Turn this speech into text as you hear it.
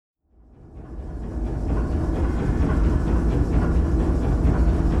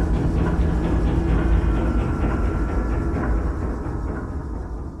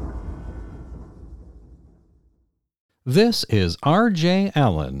This is R.J.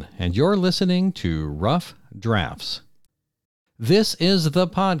 Allen, and you're listening to Rough Drafts. This is the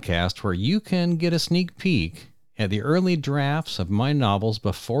podcast where you can get a sneak peek at the early drafts of my novels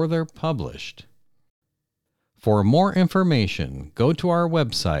before they're published. For more information, go to our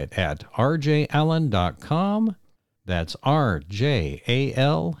website at rjallen.com. That's rjallan.com.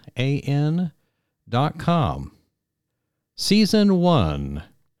 Season 1,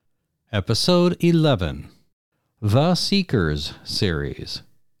 Episode 11. The Seekers Series.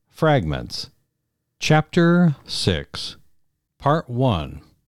 Fragments. Chapter 6. Part 1.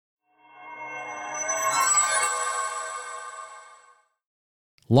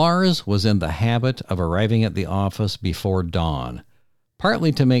 Lars was in the habit of arriving at the office before dawn,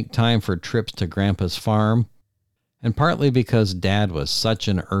 partly to make time for trips to Grandpa's farm, and partly because Dad was such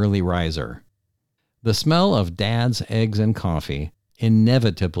an early riser. The smell of Dad's eggs and coffee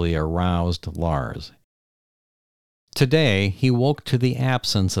inevitably aroused Lars. Today, he woke to the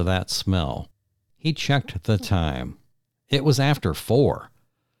absence of that smell. He checked the time. It was after 4.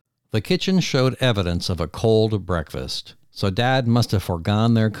 The kitchen showed evidence of a cold breakfast, so Dad must have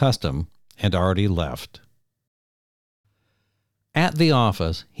forgone their custom and already left. At the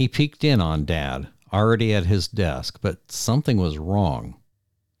office, he peeked in on Dad, already at his desk, but something was wrong.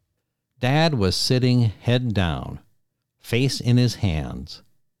 Dad was sitting head down, face in his hands,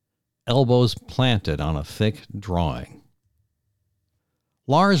 elbows planted on a thick drawing.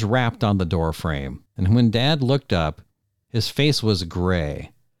 Lars rapped on the doorframe, and when Dad looked up, his face was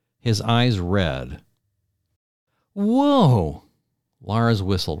gray, his eyes red. "Whoa!" Lars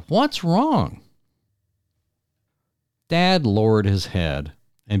whistled. "What's wrong?" Dad lowered his head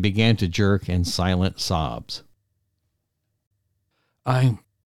and began to jerk in silent sobs. I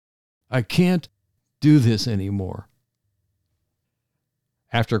can't do this anymore."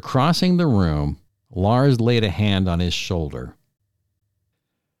 After crossing the room, Lars laid a hand on his shoulder.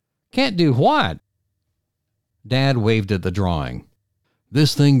 "Can't do what?" Dad waved at the drawing.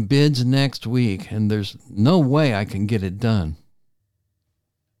 "This thing bids next week, and there's no way I can get it done."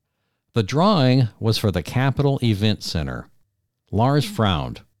 The drawing was for the Capitol Event Center. Lars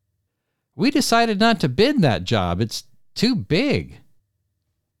frowned. "We decided not to bid that job. It's too big."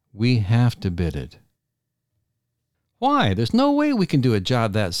 "We have to bid it." "Why? There's no way we can do a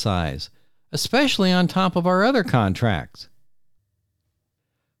job that size, especially on top of our other contracts."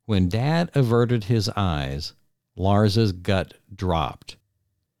 When Dad averted his eyes, Lars's gut dropped.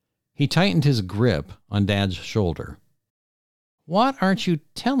 He tightened his grip on Dad's shoulder. "What aren't you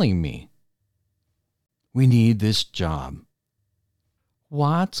telling me?" "We need this job."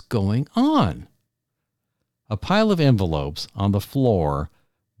 "What's going on?" A pile of envelopes on the floor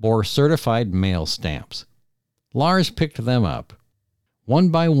bore certified mail stamps. Lars picked them up. One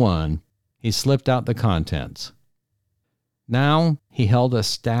by one, he slipped out the contents. Now he held a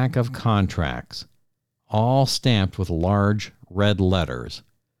stack of contracts, all stamped with large red letters.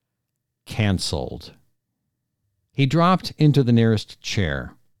 Canceled. He dropped into the nearest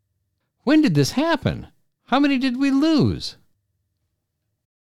chair. "When did this happen? How many did we lose?"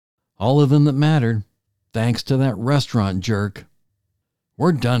 "All of them that mattered, thanks to that restaurant jerk.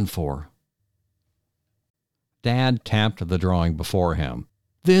 We're done for." Dad tapped the drawing before him.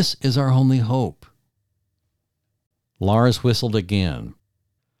 "This is our only hope." Lars whistled again.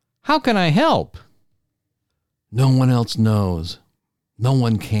 "How can I help?" "No one else knows. No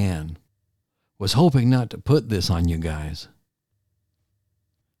one can. Was hoping not to put this on you guys."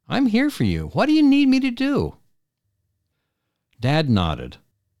 "I'm here for you. What do you need me to do?" Dad nodded.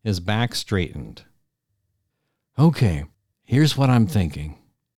 His back straightened. "Okay, here's what I'm thinking."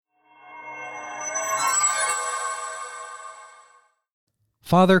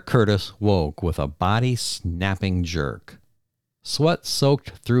 Father Curtis woke with a body-snapping jerk. Sweat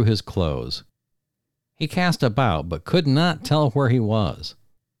soaked through his clothes. He cast about, but could not tell where he was,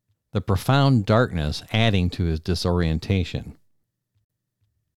 the profound darkness adding to his disorientation.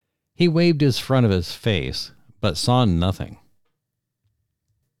 He waved his front of his face, but saw nothing.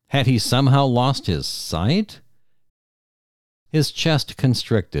 Had he somehow lost his sight? His chest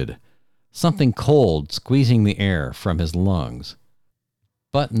constricted, something cold squeezing the air from his lungs.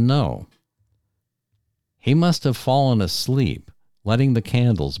 But no. He must have fallen asleep, letting the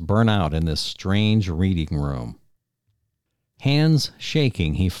candles burn out in this strange reading room. Hands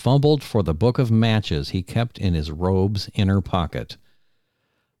shaking, he fumbled for the book of matches he kept in his robe's inner pocket.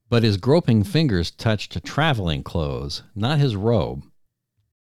 But his groping fingers touched traveling clothes, not his robe.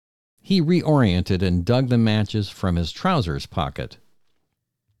 He reoriented and dug the matches from his trousers pocket.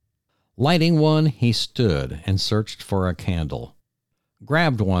 Lighting one, he stood and searched for a candle,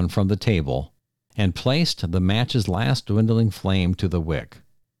 grabbed one from the table, and placed the match's last dwindling flame to the wick.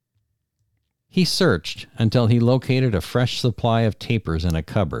 He searched until he located a fresh supply of tapers in a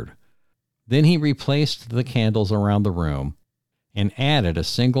cupboard. Then he replaced the candles around the room and added a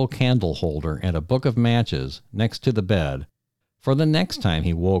single candle holder and a book of matches next to the bed for the next time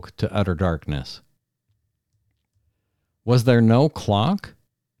he woke to utter darkness. Was there no clock?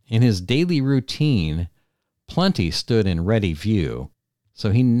 In his daily routine, plenty stood in ready view,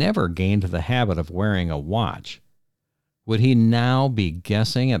 so he never gained the habit of wearing a watch. Would he now be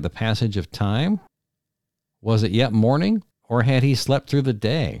guessing at the passage of time? Was it yet morning, or had he slept through the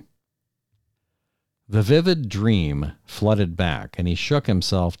day? The vivid dream flooded back, and he shook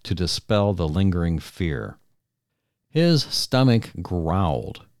himself to dispel the lingering fear. His stomach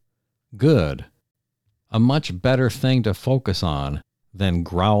growled. Good. A much better thing to focus on than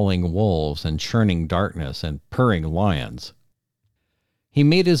growling wolves and churning darkness and purring lions. He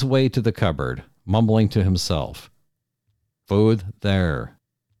made his way to the cupboard, mumbling to himself, "Food there.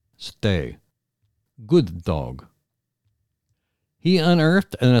 Stay. Good dog." He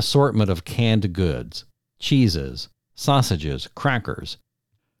unearthed an assortment of canned goods, cheeses, sausages, crackers.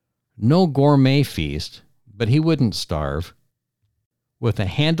 No gourmet feast, but he wouldn't starve. With a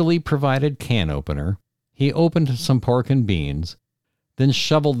handily provided can opener, he opened some pork and beans, then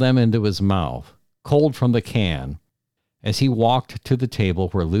shoveled them into his mouth, cold from the can, as he walked to the table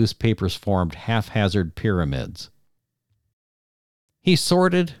where loose papers formed haphazard pyramids. He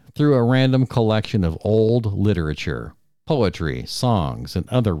sorted through a random collection of old literature, poetry, songs, and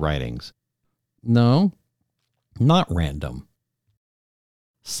other writings. No, not random.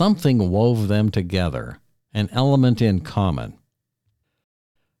 Something wove them together, an element in common.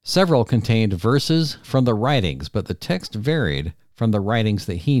 Several contained verses from the writings, but the text varied from the writings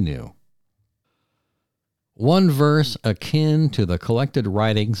that he knew. One verse akin to the collected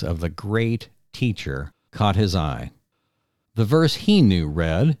writings of the great teacher caught his eye. The verse he knew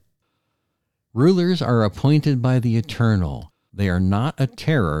read, "Rulers are appointed by the Eternal. They are not a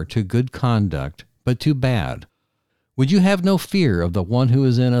terror to good conduct, but to bad. Would you have no fear of the one who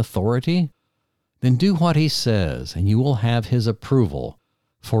is in authority? Then do what he says, and you will have his approval,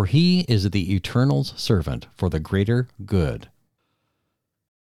 for he is the Eternal's servant for the greater good."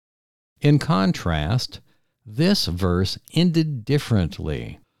 In contrast, this verse ended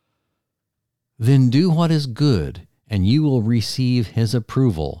differently. "Then do what is good, and you will receive his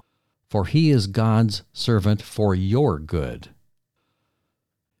approval, for he is God's servant for your good."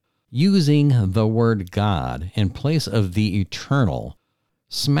 Using the word God in place of the eternal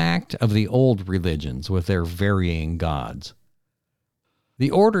smacked of the old religions with their varying gods. The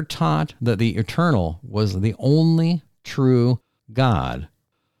order taught that the eternal was the only true God,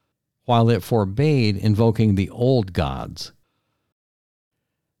 while it forbade invoking the old gods.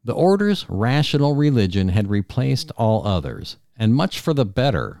 The order's rational religion had replaced all others, and much for the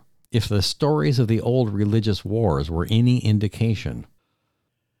better, if the stories of the old religious wars were any indication.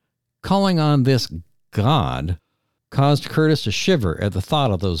 Calling on this God caused Curtis to shiver at the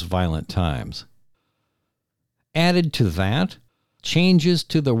thought of those violent times. Added to that, changes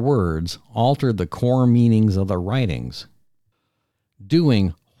to the words altered the core meanings of the writings.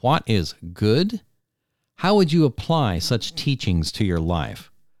 Doing what is good? How would you apply such teachings to your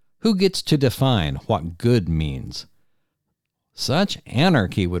life? Who gets to define what good means? Such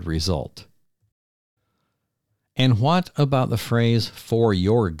anarchy would result. And what about the phrase, "for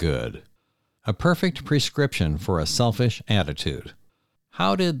your good"? A perfect prescription for a selfish attitude.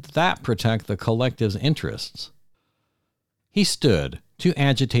 How did that protect the collective's interests? He stood, too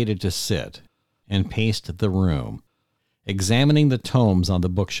agitated to sit, and paced the room, examining the tomes on the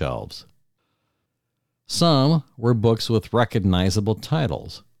bookshelves. Some were books with recognizable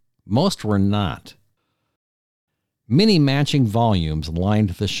titles. Most were not. Many matching volumes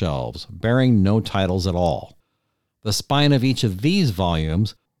lined the shelves, bearing no titles at all. The spine of each of these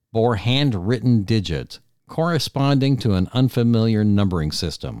volumes bore handwritten digits corresponding to an unfamiliar numbering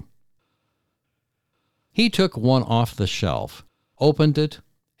system. He took one off the shelf, opened it,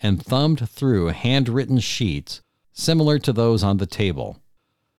 and thumbed through handwritten sheets similar to those on the table.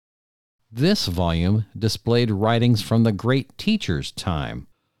 This volume displayed writings from the great teacher's time.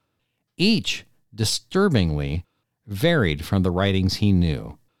 Each, disturbingly, varied from the writings he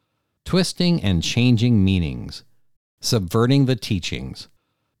knew, twisting and changing meanings, subverting the teachings.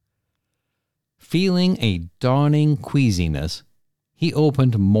 Feeling a dawning queasiness, he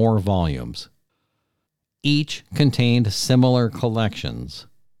opened more volumes. Each contained similar collections.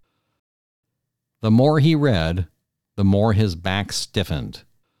 The more he read, the more his back stiffened.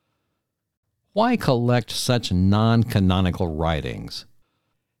 Why collect such non-canonical writings?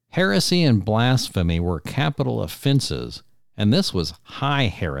 Heresy and blasphemy were capital offenses, and this was high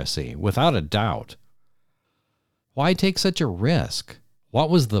heresy, without a doubt. Why take such a risk? What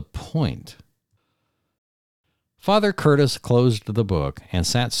was the point? Father Curtis closed the book and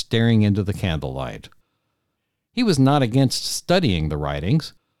sat staring into the candlelight. He was not against studying the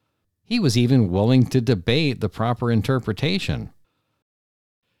writings. He was even willing to debate the proper interpretation.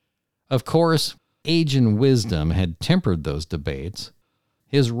 Of course, age and wisdom had tempered those debates.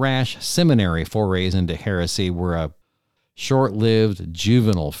 His rash seminary forays into heresy were a short-lived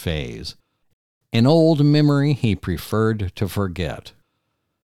juvenile phase, an old memory he preferred to forget.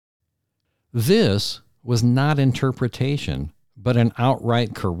 This was not interpretation, but an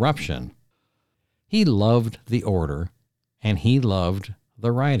outright corruption. He loved the order, and he loved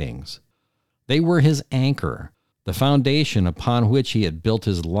the writings. They were his anchor, the foundation upon which he had built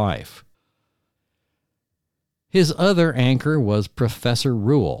his life. His other anchor was Professor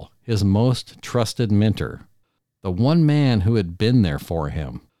Rule, his most trusted mentor, the one man who had been there for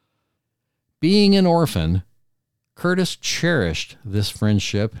him. Being an orphan, Curtis cherished this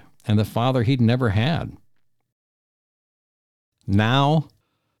friendship and the father he'd never had. Now,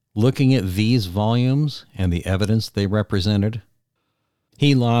 looking at these volumes and the evidence they represented,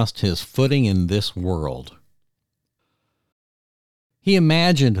 he lost his footing in this world. He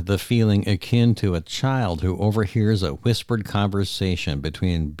imagined the feeling akin to a child who overhears a whispered conversation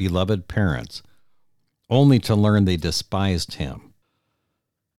between beloved parents, only to learn they despised him.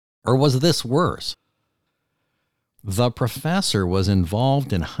 Or was this worse? The professor was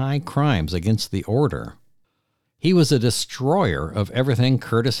involved in high crimes against the order. He was a destroyer of everything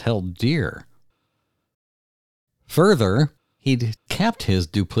Curtis held dear. Further, he'd kept his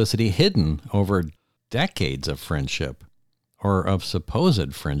duplicity hidden over decades of friendship, or of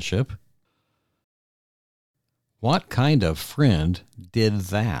supposed friendship. What kind of friend did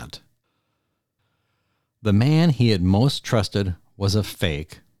that? The man he had most trusted was a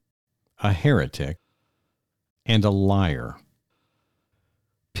fake, a heretic, and a liar.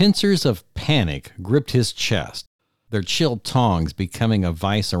 Pincers of panic gripped his chest, their chill tongs becoming a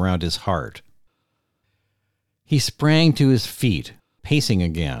vice around his heart. He sprang to his feet, pacing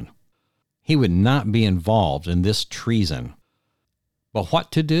again. He would not be involved in this treason. But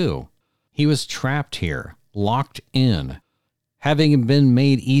what to do? He was trapped here, locked in, having been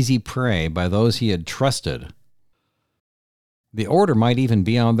made easy prey by those he had trusted. The order might even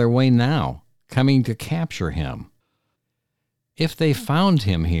be on their way now, coming to capture him. If they found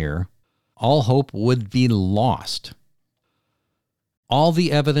him here, all hope would be lost. All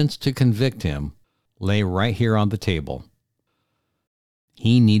the evidence to convict him lay right here on the table.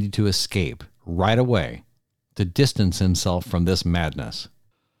 He needed to escape right away, to distance himself from this madness.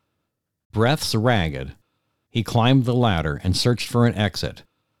 Breaths ragged, he climbed the ladder and searched for an exit,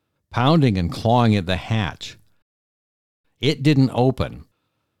 pounding and clawing at the hatch. It didn't open.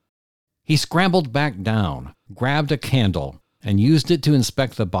 He scrambled back down, grabbed a candle, and used it to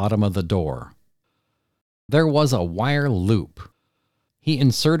inspect the bottom of the door. There was a wire loop. He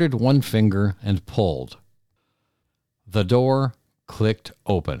inserted one finger and pulled. The door clicked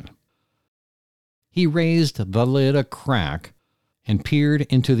open. He raised the lid a crack and peered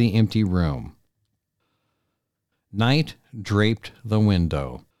into the empty room. Night draped the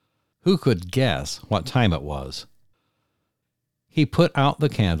window. Who could guess what time it was? He put out the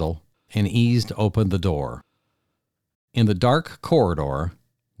candle and eased open the door. In the dark corridor,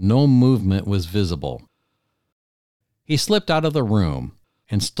 no movement was visible. He slipped out of the room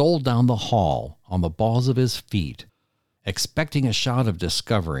and stole down the hall on the balls of his feet, expecting a shout of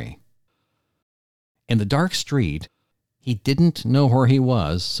discovery. In the dark street, he didn't know where he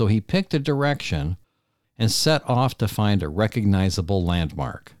was, so he picked a direction and set off to find a recognizable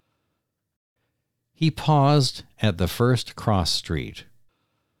landmark. He paused at the first cross street.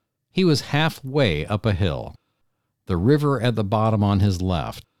 He was halfway up a hill, the river at the bottom on his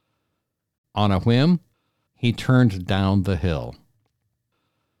left. On a whim, he turned down the hill.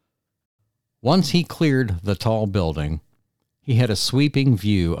 Once he cleared the tall building, he had a sweeping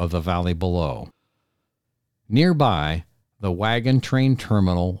view of the valley below. Nearby, the wagon train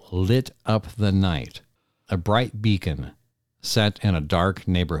terminal lit up the night, a bright beacon set in a dark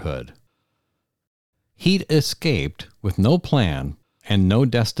neighborhood. He'd escaped with no plan and no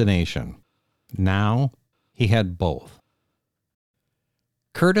destination. Now he had both.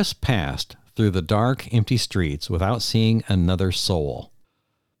 Curtis passed through the dark, empty streets without seeing another soul.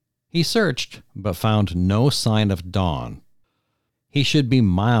 He searched, but found no sign of dawn. He should be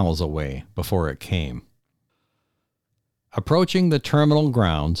miles away before it came. Approaching the terminal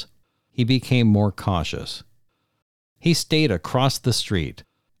grounds, he became more cautious. He stayed across the street,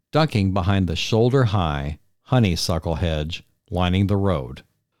 ducking behind the shoulder-high honeysuckle hedge lining the road.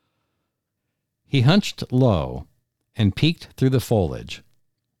 He hunched low and peeked through the foliage.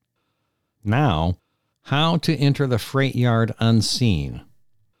 Now, how to enter the freight yard unseen?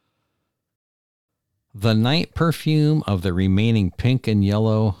 The night perfume of the remaining pink and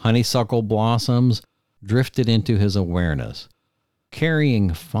yellow honeysuckle blossoms drifted into his awareness,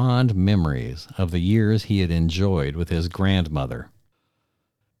 carrying fond memories of the years he had enjoyed with his grandmother.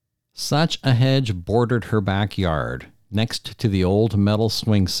 Such a hedge bordered her backyard, next to the old metal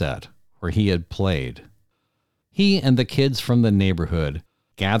swing set where he had played. He and the kids from the neighborhood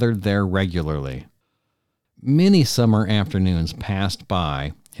gathered there regularly. Many summer afternoons passed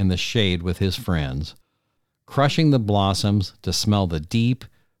by in the shade with his friends, crushing the blossoms to smell the deep,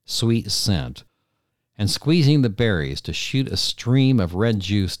 sweet scent, and squeezing the berries to shoot a stream of red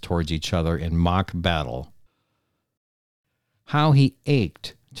juice towards each other in mock battle. How he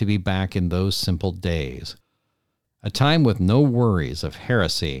ached to be back in those simple days, a time with no worries of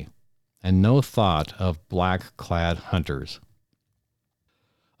heresy and no thought of black-clad hunters.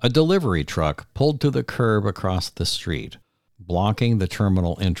 A delivery truck pulled to the curb across the street, blocking the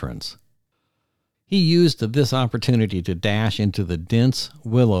terminal entrance. He used this opportunity to dash into the dense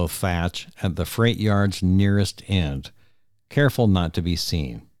willow thatch at the freight yard's nearest end, careful not to be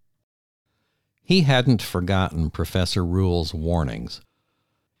seen. He hadn't forgotten Professor Rule's warnings.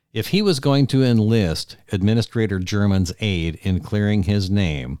 If he was going to enlist Administrator German's aid in clearing his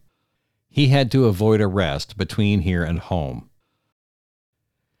name, he had to avoid arrest between here and home.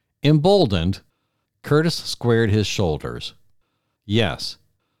 Emboldened, Curtis squared his shoulders. Yes,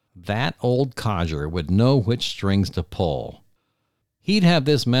 that old codger would know which strings to pull. He'd have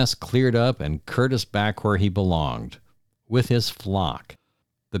this mess cleared up and Curtis back where he belonged, with his flock,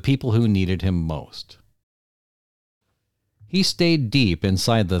 the people who needed him most. He stayed deep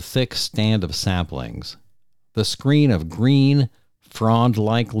inside the thick stand of saplings. The screen of green,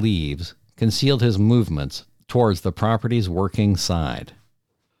 frond-like leaves concealed his movements towards the property's working side.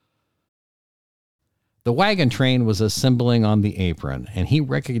 The wagon train was assembling on the apron, and he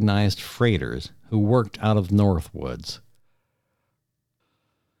recognized freighters who worked out of Northwoods.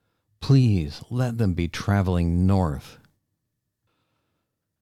 Please let them be traveling north.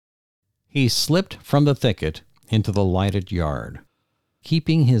 He slipped from the thicket into the lighted yard,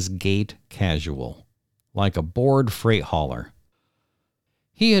 keeping his gait casual, like a bored freight hauler.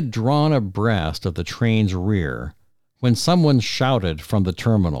 He had drawn abreast of the train's rear when someone shouted from the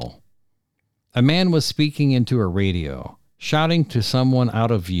terminal. A man was speaking into a radio, shouting to someone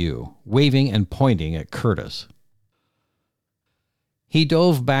out of view, waving and pointing at Curtis. He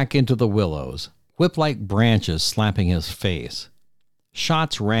dove back into the willows, whip-like branches slapping his face.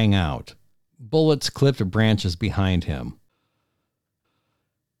 Shots rang out. Bullets clipped branches behind him.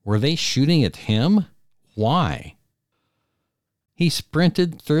 Were they shooting at him? Why? He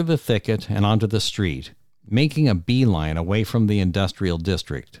sprinted through the thicket and onto the street, making a beeline away from the industrial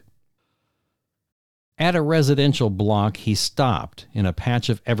district. At a residential block, he stopped in a patch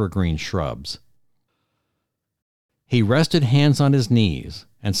of evergreen shrubs. He rested hands on his knees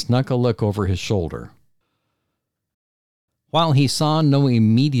and snuck a look over his shoulder. While he saw no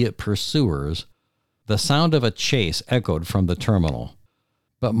immediate pursuers, the sound of a chase echoed from the terminal.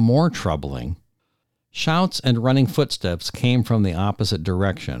 But more troubling, shouts and running footsteps came from the opposite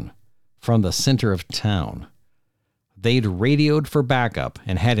direction, from the center of town. They'd radioed for backup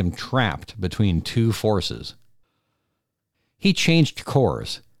and had him trapped between two forces. He changed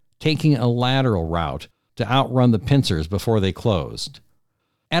course, taking a lateral route to outrun the pincers before they closed.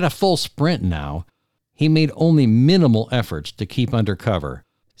 At a full sprint now, he made only minimal efforts to keep under cover,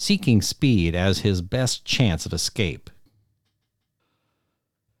 seeking speed as his best chance of escape.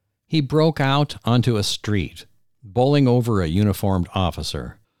 He broke out onto a street, bowling over a uniformed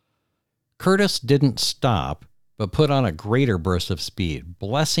officer. Curtis didn't stop, but put on a greater burst of speed,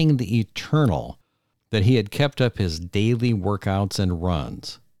 blessing the eternal that he had kept up his daily workouts and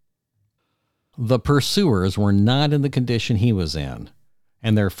runs. The pursuers were not in the condition he was in,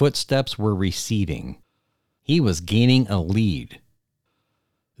 and their footsteps were receding. He was gaining a lead.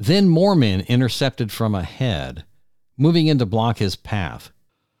 Then more men intercepted from ahead, moving in to block his path.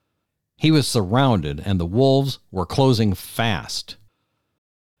 He was surrounded, and the wolves were closing fast.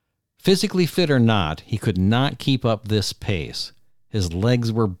 Physically fit or not, he could not keep up this pace. His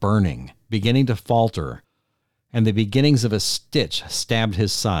legs were burning, beginning to falter, and the beginnings of a stitch stabbed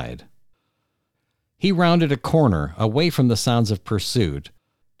his side. He rounded a corner away from the sounds of pursuit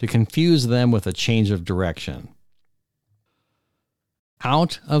to confuse them with a change of direction.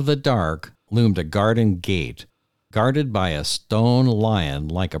 Out of the dark loomed a garden gate, guarded by a stone lion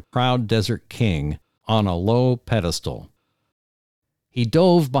like a proud desert king on a low pedestal. He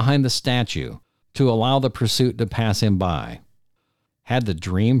dove behind the statue to allow the pursuit to pass him by. Had the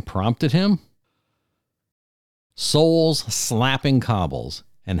dream prompted him? Soles slapping cobbles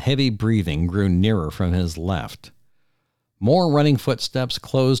and heavy breathing grew nearer from his left. More running footsteps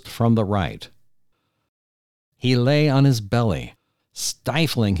closed from the right. He lay on his belly,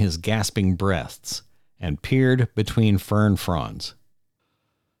 stifling his gasping breaths, and peered between fern fronds.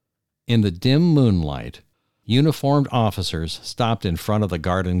 In the dim moonlight, uniformed officers stopped in front of the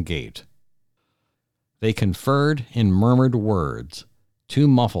garden gate. They conferred in murmured words, too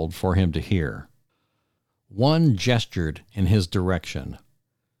muffled for him to hear. One gestured in his direction.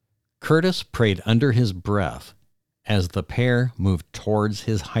 Curtis prayed under his breath as the pair moved towards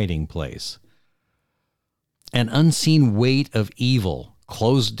his hiding place. An unseen weight of evil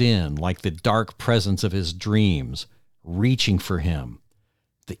closed in like the dark presence of his dreams, reaching for him,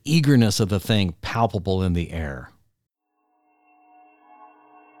 the eagerness of the thing palpable in the air.